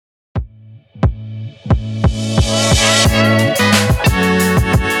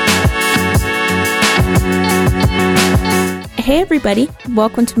Hey everybody,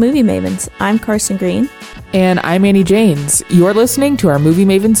 welcome to Movie Mavens. I'm Carson Green. And I'm Annie Janes. You're listening to our Movie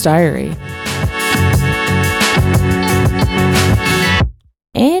Mavens Diary.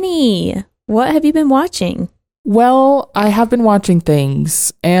 Annie, what have you been watching? Well, I have been watching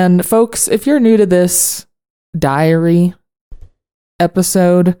things. And folks, if you're new to this diary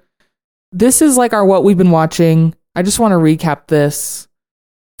episode, this is like our what we've been watching. I just want to recap this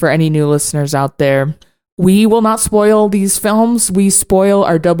for any new listeners out there. We will not spoil these films. We spoil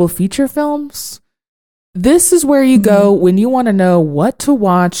our double feature films. This is where you go when you want to know what to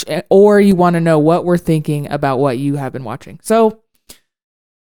watch or you want to know what we're thinking about what you have been watching. So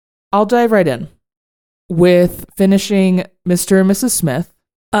I'll dive right in with finishing Mr. and Mrs. Smith.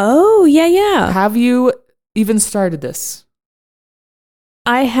 Oh, yeah. Have you even started this?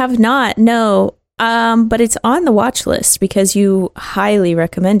 I have not, no. But it's on the watch list because you highly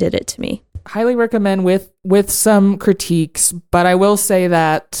recommended it to me. Highly recommend with some critiques, but I will say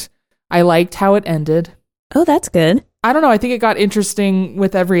that I liked how it ended. Oh, that's good. I don't know. I think it got interesting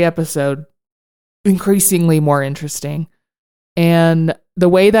with every episode, increasingly more interesting. And the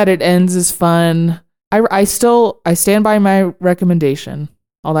way that it ends is fun. I stand by my recommendation.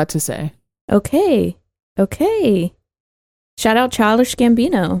 All that to say. Okay. Shout out Childish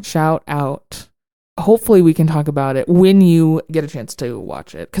Gambino. Shout out. Hopefully we can talk about it when you get a chance to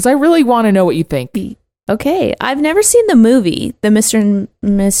watch it, because I really want to know what you think. Okay. I've never seen the movie, the Mr. and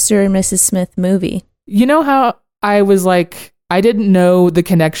Mrs. Smith movie. You know how I was like, I didn't know the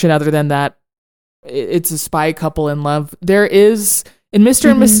connection other than that it's a spy couple in love. There is, in Mr.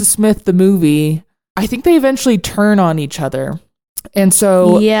 and Mrs. Smith, the movie, I think they eventually turn on each other. And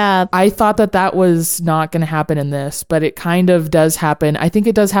so yeah, I thought that was not going to happen in this, but it kind of does happen. I think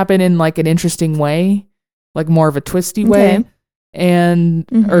it does happen in like an interesting way, like more of a twisty way and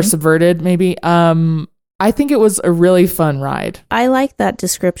or subverted maybe. I think it was a really fun ride. I like that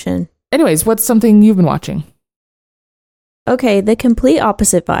description. Anyways, what's something you've been watching? Okay, the complete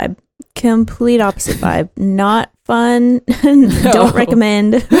opposite vibe. Not fun. Don't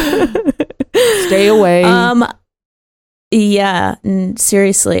recommend. Stay away. Yeah,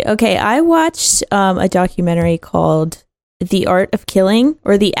 seriously. Okay, I watched a documentary called The Art of Killing,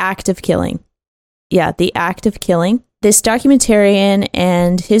 or The Act of Killing. Yeah, The Act of Killing. This documentarian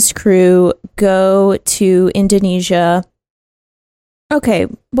and his crew go to Indonesia. Okay,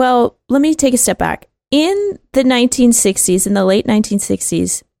 well, let me take a step back. In the 1960s, in the late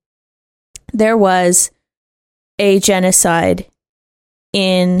 1960s, there was a genocide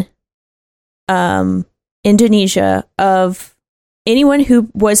in Indonesia of anyone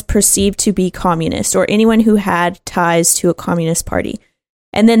who was perceived to be communist or anyone who had ties to a communist party.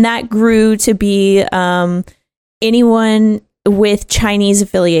 And then that grew to be anyone with Chinese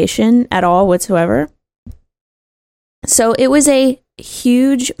affiliation at all whatsoever. So it was a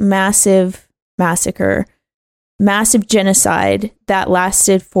huge, massive massacre, massive genocide that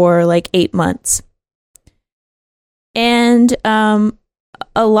lasted for like 8 months. And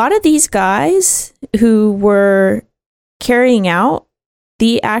a lot of these guys who were carrying out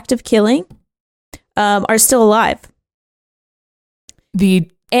the act of killing are still alive. A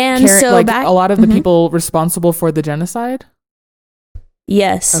lot of the people responsible for the genocide?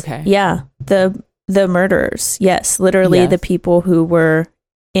 Yes. Okay. Yeah. The murderers. Yes. Literally the people who were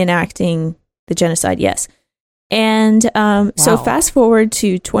enacting the genocide. Yes. And so fast forward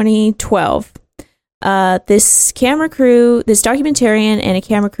to 2012. This documentarian and a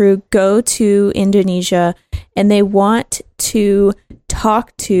camera crew go to Indonesia and they want to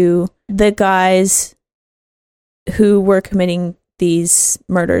talk to the guys who were committing these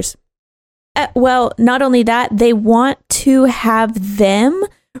murders. Well, not only that, they want to have them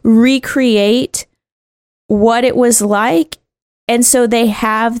recreate what it was like. And so they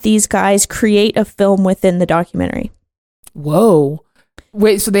have these guys create a film within the documentary. Whoa.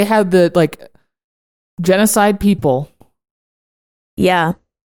 Wait, so they had the genocide people. Yeah.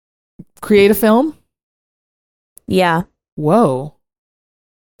 Create a film? Yeah. Whoa.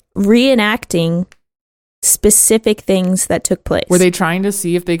 Reenacting specific things that took place. Were they trying to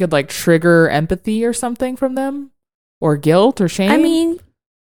see if they could trigger empathy or something from them? Or guilt or shame? I mean,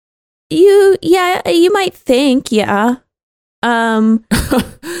 you might think, yeah. Or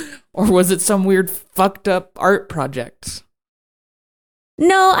was it some weird fucked up art project?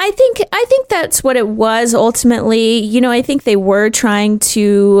 No, I think that's what it was ultimately. I think they were trying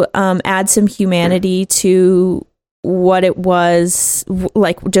to add some humanity to what it was,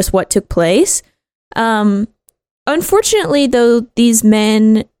 like just what took place. Unfortunately, though, these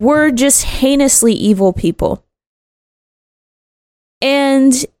men were just heinously evil people.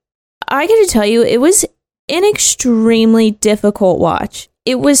 And I got to tell you, it was an extremely difficult watch.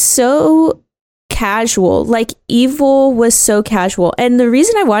 It was so casual. Like, evil was so casual. And the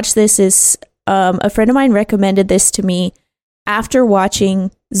reason I watched this is a friend of mine recommended this to me after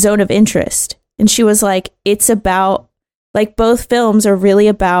watching Zone of Interest. And she was like, it's about, like, both films are really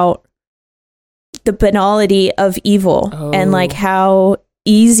about the banality of evil and like how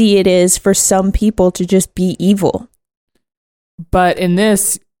easy it is for some people to just be evil. But in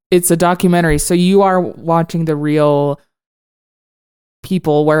this, it's a documentary, so you are watching the real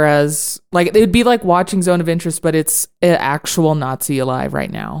people, whereas like it would be like watching Zone of Interest, but it's an actual Nazi alive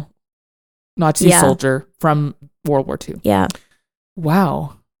right now. Nazi soldier from World War II. Yeah.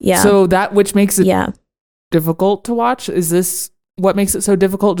 Wow. Yeah. So that, which makes it difficult to watch. Is this what makes it so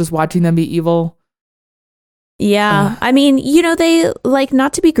difficult? Just watching them be evil? Yeah. I mean, you know, they, like,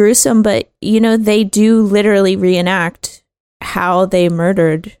 not to be gruesome, but, you know, they do literally reenact how they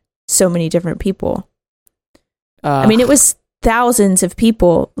murdered so many different people. I mean, it was thousands of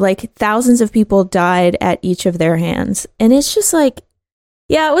people. Like, thousands of people died at each of their hands. And it's just like,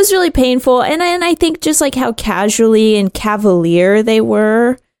 yeah, it was really painful. And I think just like how casually and cavalier they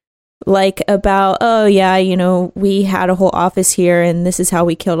were, like, about, oh yeah, you know, we had a whole office here and this is how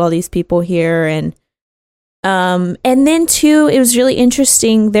we killed all these people here. And then too, it was really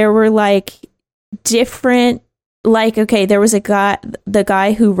interesting. There were like different, like, okay, there was the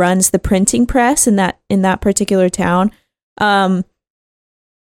guy who runs the printing press in that particular town,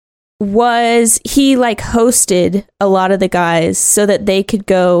 he like hosted a lot of the guys so that they could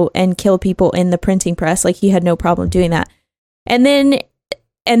go and kill people in the printing press. Like, he had no problem doing that. And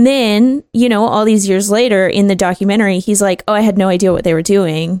then, you know, all these years later in the documentary, he's like, oh, I had no idea what they were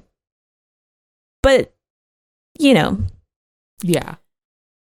doing. But, you know. Yeah.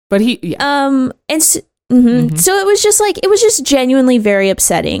 But so it was just genuinely very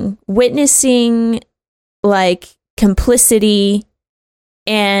upsetting witnessing like complicity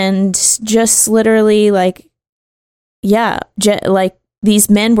and just literally like, like these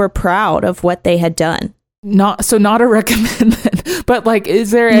men were proud of what they had done. Not a recommend, but like,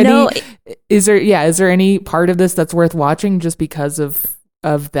 is there any part of this that's worth watching just because of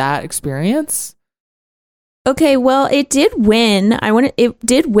that experience? Okay, well, it did win. It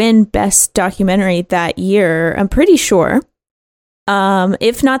did win Best Documentary that year, I'm pretty sure.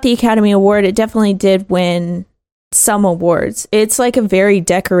 If not the Academy Award, it definitely did win some awards. It's like a very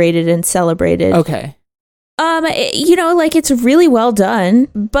decorated and celebrated. Okay. You know, like, it's really well done,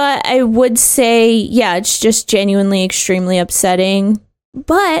 but I would say, yeah, it's just genuinely extremely upsetting.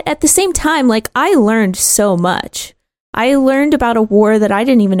 But at the same time, like, I learned so much. I learned about a war that I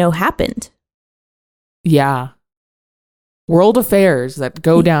didn't even know happened. Yeah. World affairs that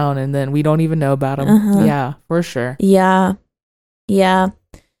go down and then we don't even know about them. Uh-huh. Yeah, for sure. Yeah. Yeah.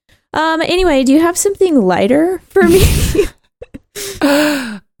 Anyway, do you have something lighter for me?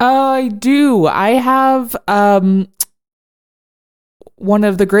 I do. I have one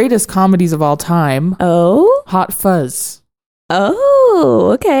of the greatest comedies of all time. Oh? Hot Fuzz. Oh,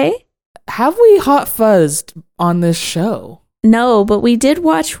 okay. Have we hot fuzzed on this show? No, but we did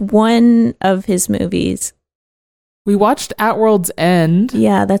watch one of his movies. We watched At World's End.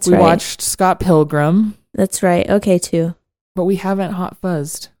 Yeah, that's right. We watched Scott Pilgrim. That's right. Okay, too. But we haven't hot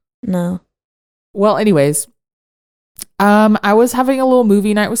fuzzed. No. Well, anyways, I was having a little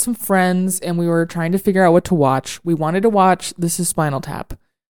movie night with some friends, and we were trying to figure out what to watch. We wanted to watch This Is Spinal Tap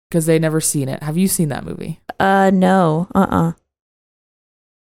because they'd never seen it. Have you seen that movie? No.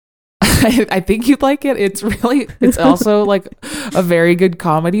 I think you'd like it. It's also like a very good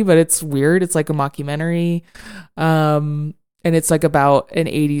comedy, but it's weird. It's like a mockumentary. And it's like about an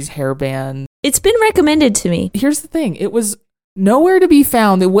 80s hair band. It's been recommended to me. Here's the thing. It was nowhere to be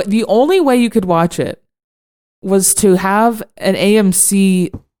found. The only way you could watch it was to have an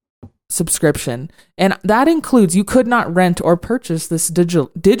AMC subscription. And that includes you could not rent or purchase this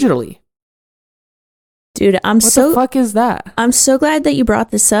digitally. Dude, what the fuck is that? I'm so glad that you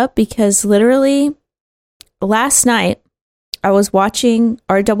brought this up because literally last night I was watching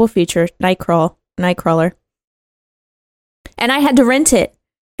our double feature, Nightcrawler, and I had to rent it.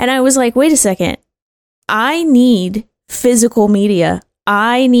 And I was like, wait a second. I need physical media.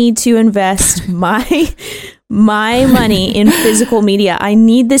 I need to invest my money in physical media. I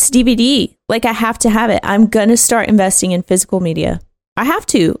need this DVD. Like, I have to have it. I'm going to start investing in physical media. I have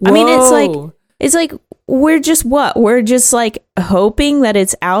to. Whoa. I mean, it's like we're just like hoping that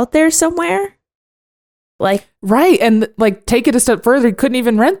it's out there somewhere. Like, right. And like, take it a step further. You couldn't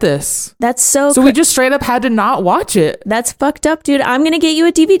even rent this. That's so we just straight up had to not watch it. That's fucked up, dude. I'm going to get you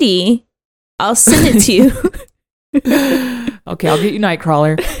a DVD. I'll send it to you. Okay, I'll get you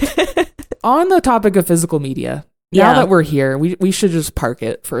Nightcrawler. on the topic of physical media, now that we're here, we should just park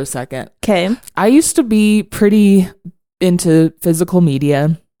it for a second. Okay. I used to be pretty into physical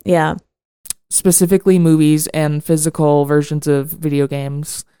media. Yeah. Specifically movies and physical versions of video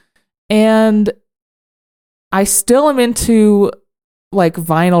games. And I still am into like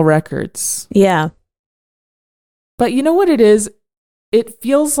vinyl records. Yeah. But you know what it is? It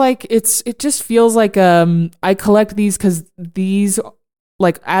feels like it just feels like I collect these because these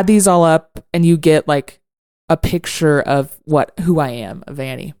like add these all up and you get like a picture of who I am,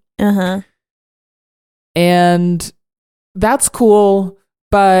 Vanny. Uh-huh. And that's cool,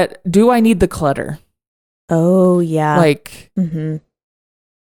 but do I need the clutter? Oh yeah. Like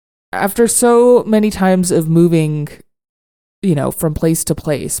after so many times of moving, from place to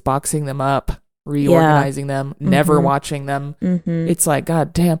place, boxing them up, reorganizing them, never watching them. It's like,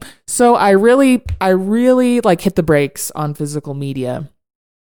 God damn. So I really like hit the brakes on physical media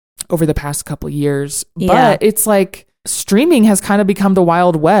over the past couple years. Yeah. But it's like streaming has kind of become the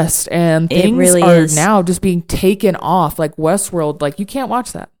Wild West, and things really are is. now just being taken off. Like Westworld, like you can't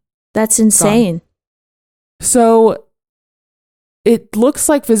watch that. That's insane. Gone. So it looks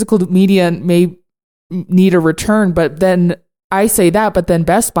like physical media may need a return, but then I say that, but then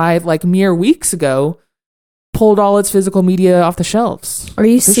Best Buy, like mere weeks ago, pulled all its physical media off the shelves. Are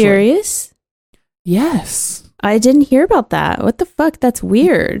you serious? Yes. I didn't hear about that. What the fuck? That's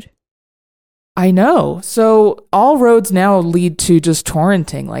weird. I know. So all roads now lead to just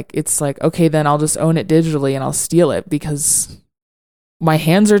torrenting. Like, it's like, okay, then I'll just own it digitally and I'll steal it because my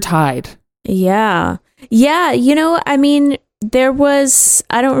hands are tied. Yeah. Yeah. I mean, there was,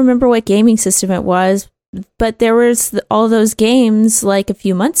 I don't remember what gaming system it was, but there was all those games like a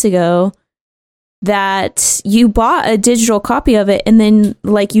few months ago that you bought a digital copy of it and then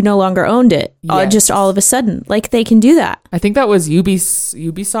like you no longer owned it. Yes. Just all of a sudden. Like they can do that. I think that was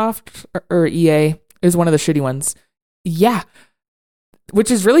Ubisoft or EA is one of the shitty ones. Yeah. Which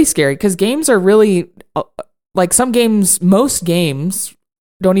is really scary because games are really like most games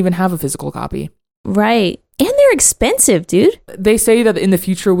don't even have a physical copy. Right. And they're expensive, dude. They say that in the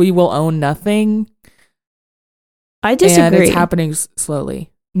future we will own nothing. I disagree. And it's happening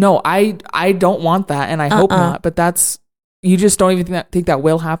slowly. No, I don't want that, and I hope not. But you just don't even think that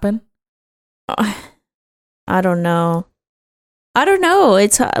will happen. I don't know.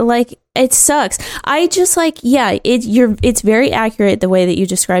 It's like it sucks. I just like it's very accurate the way that you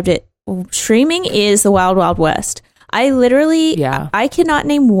described it. Streaming is the wild wild west. I literally I cannot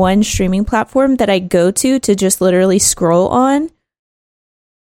name one streaming platform that I go to just literally scroll on.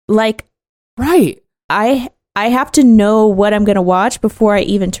 Like right. I have to know what I'm going to watch before I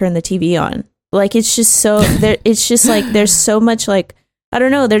even turn the TV on. Like, it's just so, it's just like, there's so much like, I don't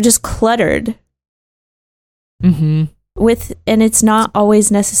know, they're just cluttered. And it's not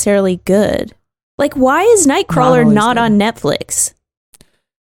always necessarily good. Like, why is Nightcrawler not on Netflix?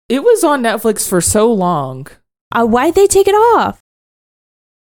 It was on Netflix for so long. Why'd they take it off?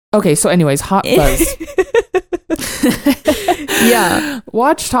 Okay, so anyways, Hot Fuzz. Yeah.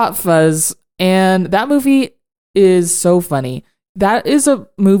 Watched Hot Fuzz, and that movie is so funny. That is a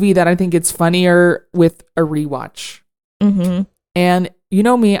movie that I think it's funnier with a rewatch. And you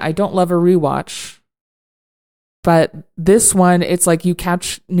know me, I don't love a rewatch. But this one, it's like you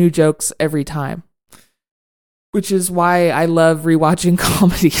catch new jokes every time. Which is why I love rewatching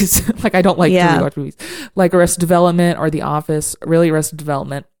comedies. Like, I don't like to rewatch movies. Like Arrested Development or The Office. Really, Arrested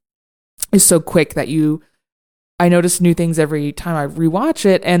Development is so quick that I notice new things every time I rewatch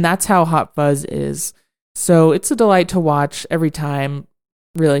it. And that's how Hot Fuzz is. So it's a delight to watch every time.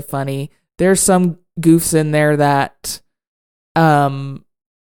 Really funny. There's some goofs in there that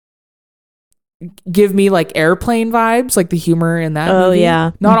give me like Airplane vibes, like the humor in that movie.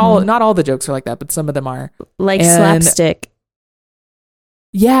 Yeah. Not all the jokes are like that, but some of them are. Like slapstick.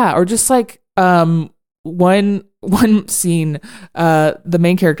 Yeah, or just like one scene, the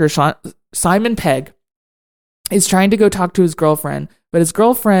main character, Simon Pegg, is trying to go talk to his girlfriend, but his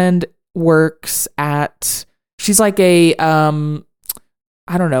girlfriend works at, she's like a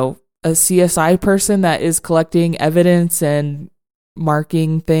I don't know, a CSI person that is collecting evidence and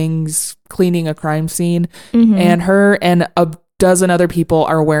marking things, cleaning a crime scene. And her and a dozen other people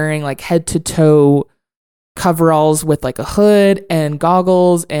are wearing like head to toe coveralls with like a hood and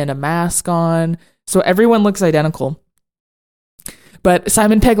goggles and a mask on, so everyone looks identical. But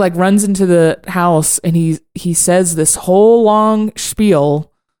Simon Pegg like runs into the house and he says this whole long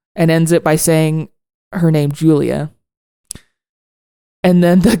spiel and ends it by saying her name, Julia. And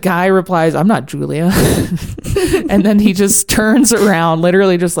then the guy replies, I'm not Julia. And then he just turns around,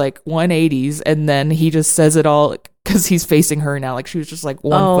 literally just like 180s. And then he just says it all because he's facing her now. Like she was just like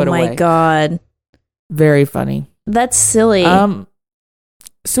 1 foot away. Oh my God. Very funny. That's silly.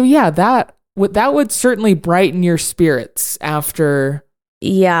 So yeah, that would certainly brighten your spirits after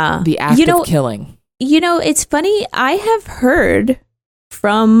the act of killing. It's funny. I have heard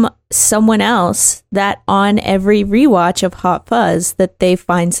from someone else that on every rewatch of Hot Fuzz that they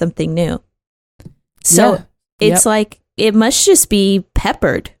find something new. So it's like, it must just be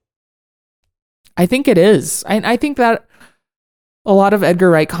peppered. I think it is. I think that a lot of Edgar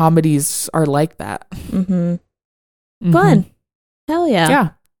Wright comedies are like that. Fun. Hell yeah. Yeah.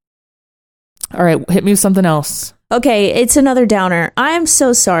 All right, hit me with something else. Okay, it's another downer. I am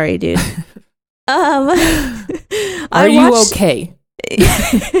so sorry, dude. Are you okay?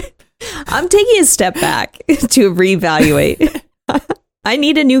 I'm taking a step back to reevaluate. I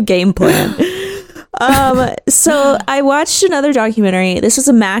need a new game plan. So I watched another documentary. This was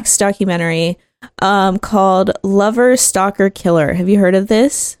a Max documentary called Lover, Stalker, Killer. Have you heard of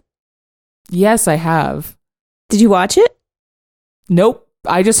this? Yes, I have. Did you watch it? Nope.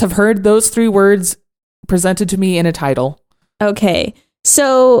 I just have heard those 3 words presented to me in a title. Okay.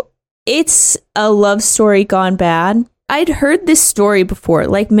 So it's a love story gone bad. I'd heard this story before.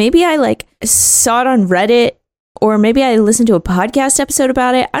 Like maybe I saw it on Reddit, or maybe I listened to a podcast episode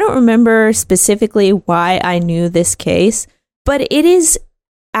about it. I don't remember specifically why I knew this case, but it is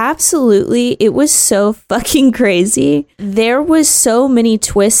absolutely, it was so fucking crazy. There was so many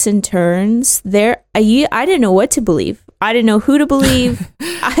twists and turns there. I didn't know what to believe. I didn't know who to believe.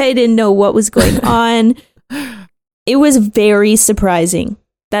 I didn't know what was going on. It was very surprising.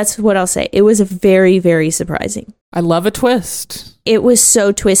 That's what I'll say. It was very, very surprising. I love a twist. It was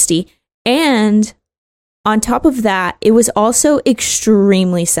so twisty. And on top of that, it was also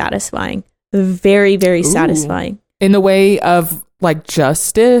extremely satisfying. Very, very satisfying. In the way of like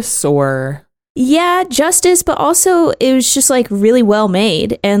justice or... Yeah, justice, but also it was just like really well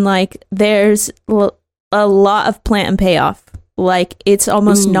made. And like there's a lot of plant and payoff. Like it's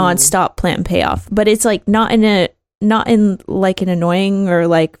almost nonstop plant and payoff. But it's like not in like an annoying or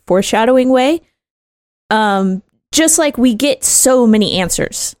like foreshadowing way. Just like we get so many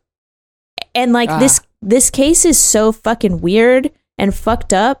answers. And like this case is so fucking weird and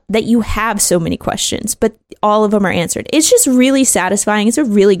fucked up that you have so many questions, but all of them are answered. It's just really satisfying. It's a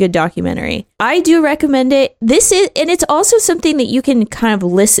really good documentary. I do recommend it. And it's also something that you can kind of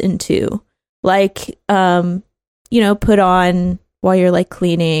listen to, like, put on while you're like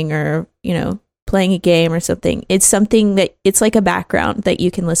cleaning or, playing a game or something. It's something that it's like a background that you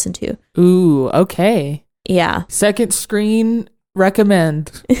can listen to. Ooh, okay. Yeah. Second screen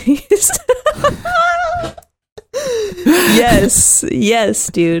recommend. Yes,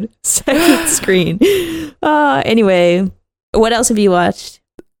 dude. Second screen. Anyway, what else have you watched?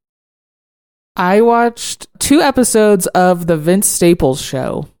 I watched 2 episodes of the Vince Staples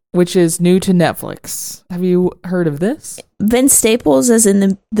show, which is new to Netflix. Have you heard of this? Vince Staples as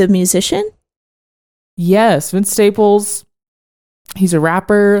in the musician? Yes, Vince Staples. He's a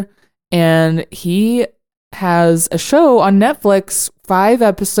rapper and he has a show on Netflix, 5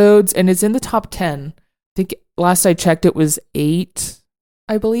 episodes, and it's in the top 10. I think last I checked it was 8,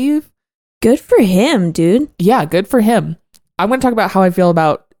 I believe. Good for him, dude. Yeah, good for him. I'm going to talk about how I feel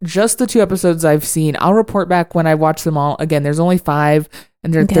about just the 2 episodes I've seen. I'll report back when I watch them all. Again, there's only 5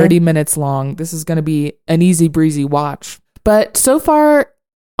 and they're 30 minutes long. This is going to be an easy breezy watch. But so far,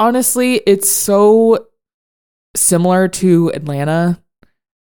 honestly, it's so similar to Atlanta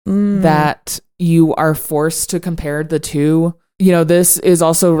that you are forced to compare the 2. This is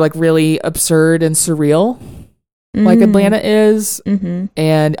also like really absurd and surreal, like Atlanta is.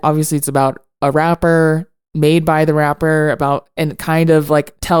 And obviously it's about a rapper, made by the rapper, and kind of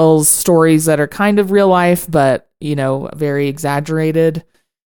like tells stories that are kind of real life, but, very exaggerated.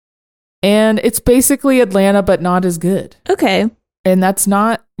 And it's basically Atlanta, but not as good. Okay. And that's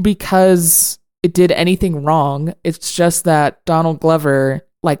not because it did anything wrong. It's just that Donald Glover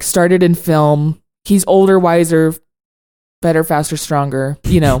like started in film. He's older, wiser, better, faster, stronger,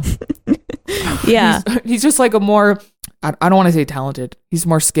 Yeah. He's just like a more, I don't want to say talented. He's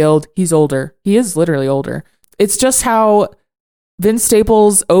more skilled. He's older. He is literally older. It's just how Vince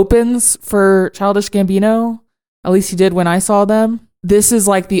Staples opens for Childish Gambino. At least he did when I saw them. This is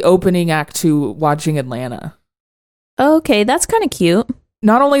like the opening act to watching Atlanta. Okay, that's kind of cute.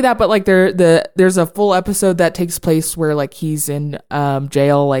 Not only that, but like there's a full episode that takes place where like he's in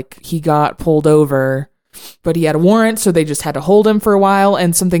jail, like he got pulled over, but he had a warrant, so they just had to hold him for a while.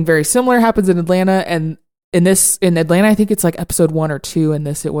 And something very similar happens in Atlanta, and in Atlanta, I think it's like episode 1 or 2. In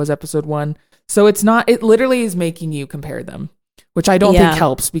this, it was episode 1. So it's not, it literally is making you compare them, which I don't think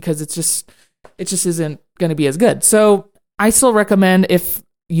helps because it just isn't going to be as good. So I still recommend if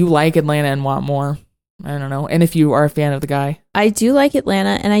you like Atlanta and want more. I don't know. And if you are a fan of the guy. I do like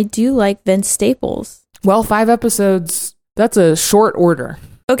Atlanta and I do like Vince Staples. Well, 5 episodes, that's a short order.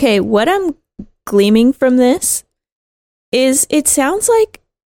 Okay, what I'm gleaming from this is it sounds like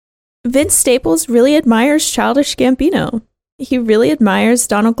Vince Staples really admires Childish Gambino. He really admires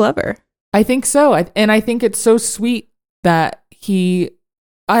Donald Glover. I think so. And I think it's so sweet that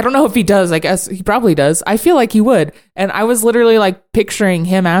I don't know if he does. I guess he probably does. I feel like he would. And I was literally like picturing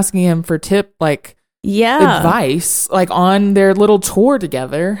him asking him for advice, like on their little tour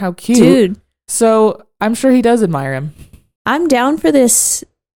together. How cute. Dude. So I'm sure he does admire him. I'm down for this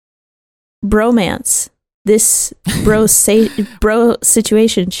bromance. This bro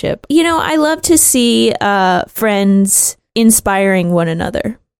situationship. You know, I love to see friends inspiring one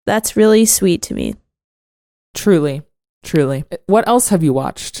another. That's really sweet to me. Truly. What else have you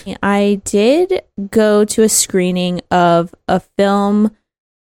watched? I did go to a screening of a film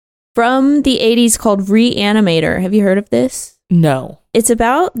from the 80s called Reanimator. Have you heard of this? No. It's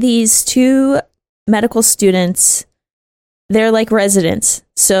about these 2 medical students. They're like residents.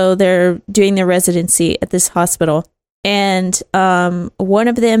 So they're doing their residency at this hospital. And one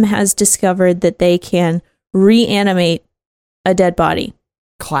of them has discovered that they can reanimate a dead body.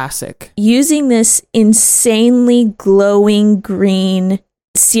 Classic. Using this insanely glowing green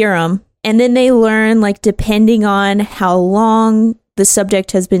serum. And then they learn, like, depending on how long the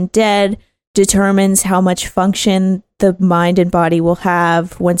subject has been dead, determines how much function the mind and body will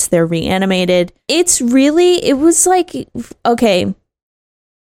have once they're reanimated. It was like, okay.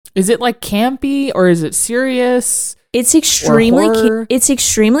 Is it like campy or is it serious? It's extremely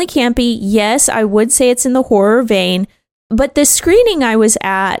campy. Yes, I would say it's in the horror vein. But the screening I was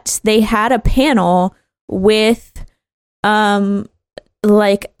at, they had a panel with,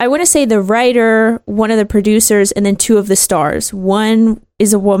 like, I want to say the writer, one of the producers, and then 2 of the stars. One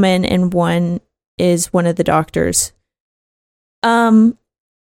is a woman and one is one of the doctors. And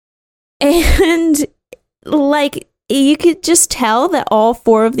like, you could just tell that all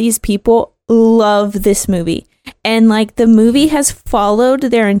 4 of these people love this movie. And like, the movie has followed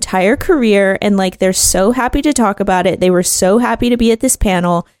their entire career, and like, they're so happy to talk about it. They were so happy to be at this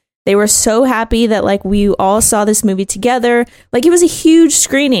panel. They were so happy that like we all saw this movie together. Like, it was a huge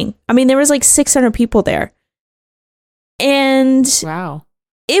screening. I mean, there was like 600 people there. And wow.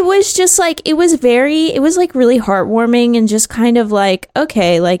 It was just like, it was like really heartwarming and just kind of like,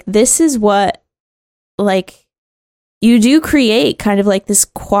 okay, like, this is what, like, you do create kind of like this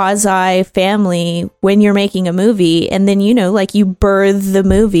quasi family when you're making a movie. And then, you know, like, you birth the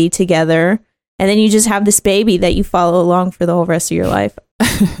movie together and then you just have this baby that you follow along for the whole rest of your life.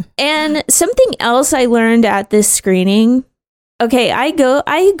 And something else I learned at this screening. Okay, I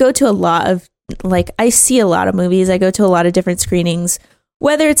go to a lot of, like, I see a lot of movies. I go to a lot of different screenings,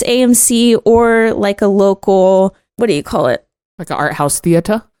 whether it's AMC or like a local, what do you call it? Like an art house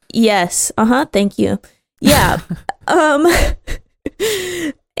theater? Yes. Thank you. Yeah.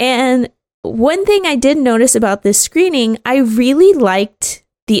 And one thing I did notice about this screening, I really liked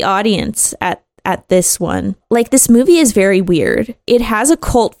the audience at this one. Like, this movie is very weird. It has a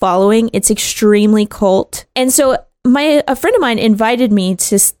cult following. It's extremely cult. And so a friend of mine invited me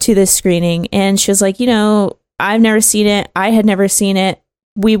to this screening, and she was like, you know, I've never seen it. I had never seen it.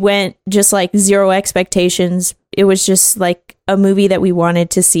 We went just like 0 expectations. It was just like a movie that we wanted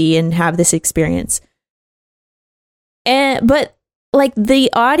to see and have this experience. But like, the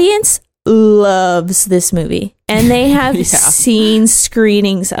audience loves this movie, and they have seen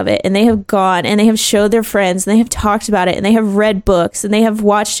screenings of it, and they have gone and they have showed their friends, and they have talked about it, and they have read books, and they have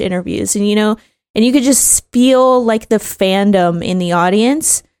watched interviews, and, you know, and you could just feel like the fandom in the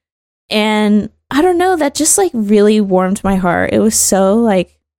audience. And I don't know, that just like really warmed my heart. It was so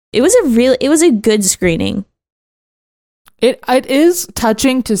like, it was a good screening. It is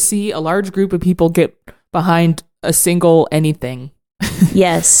touching to see a large group of people get behind a single anything.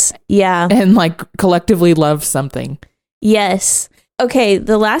 Yes. Yeah. And like collectively love something. Yes. Okay.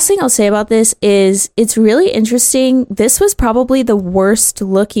 The last thing I'll say about this is it's really interesting. This was probably the worst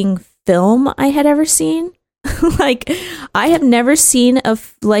looking film I had ever seen. Like, I have never seen a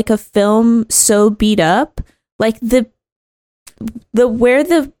film so beat up. Like, where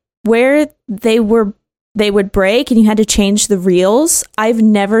they would break and you had to change the reels. I've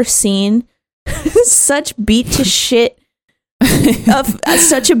never seen such beat to shit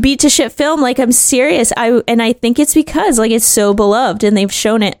such a beat to shit film. Like, I'm serious. I think it's because like it's so beloved and they've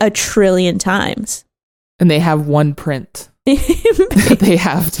shown it 1 trillion times. and they have one print that they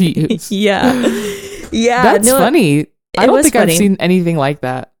have to use. Yeah. That's funny. I don't think funny. I've seen anything like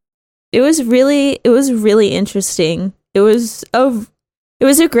that. It was really interesting. It was a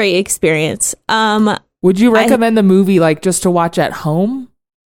great experience. Would you recommend the movie like just to watch at home,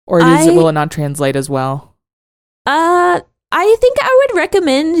 or will it not translate as well? I think I would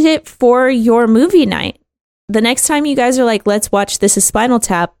recommend it for your movie night. The next time you guys are like, let's watch This Is Spinal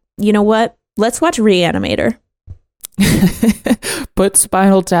Tap, you know what? Let's watch Reanimator. Put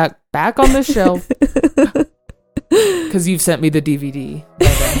Spinal Tap back on the shelf because you've sent me the DVD.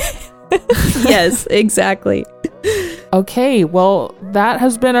 Yes, exactly. Okay, well, that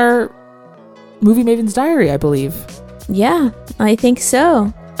has been our Movie Maven's Diary, I believe. Yeah, I think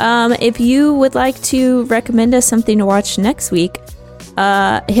so. If you would like to recommend us something to watch next week,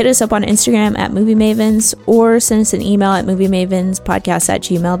 hit us up on Instagram at Movie Mavens or send us an email at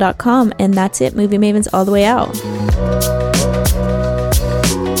moviemavenspodcast@gmail.com. And that's it. Movie Mavens all the way out.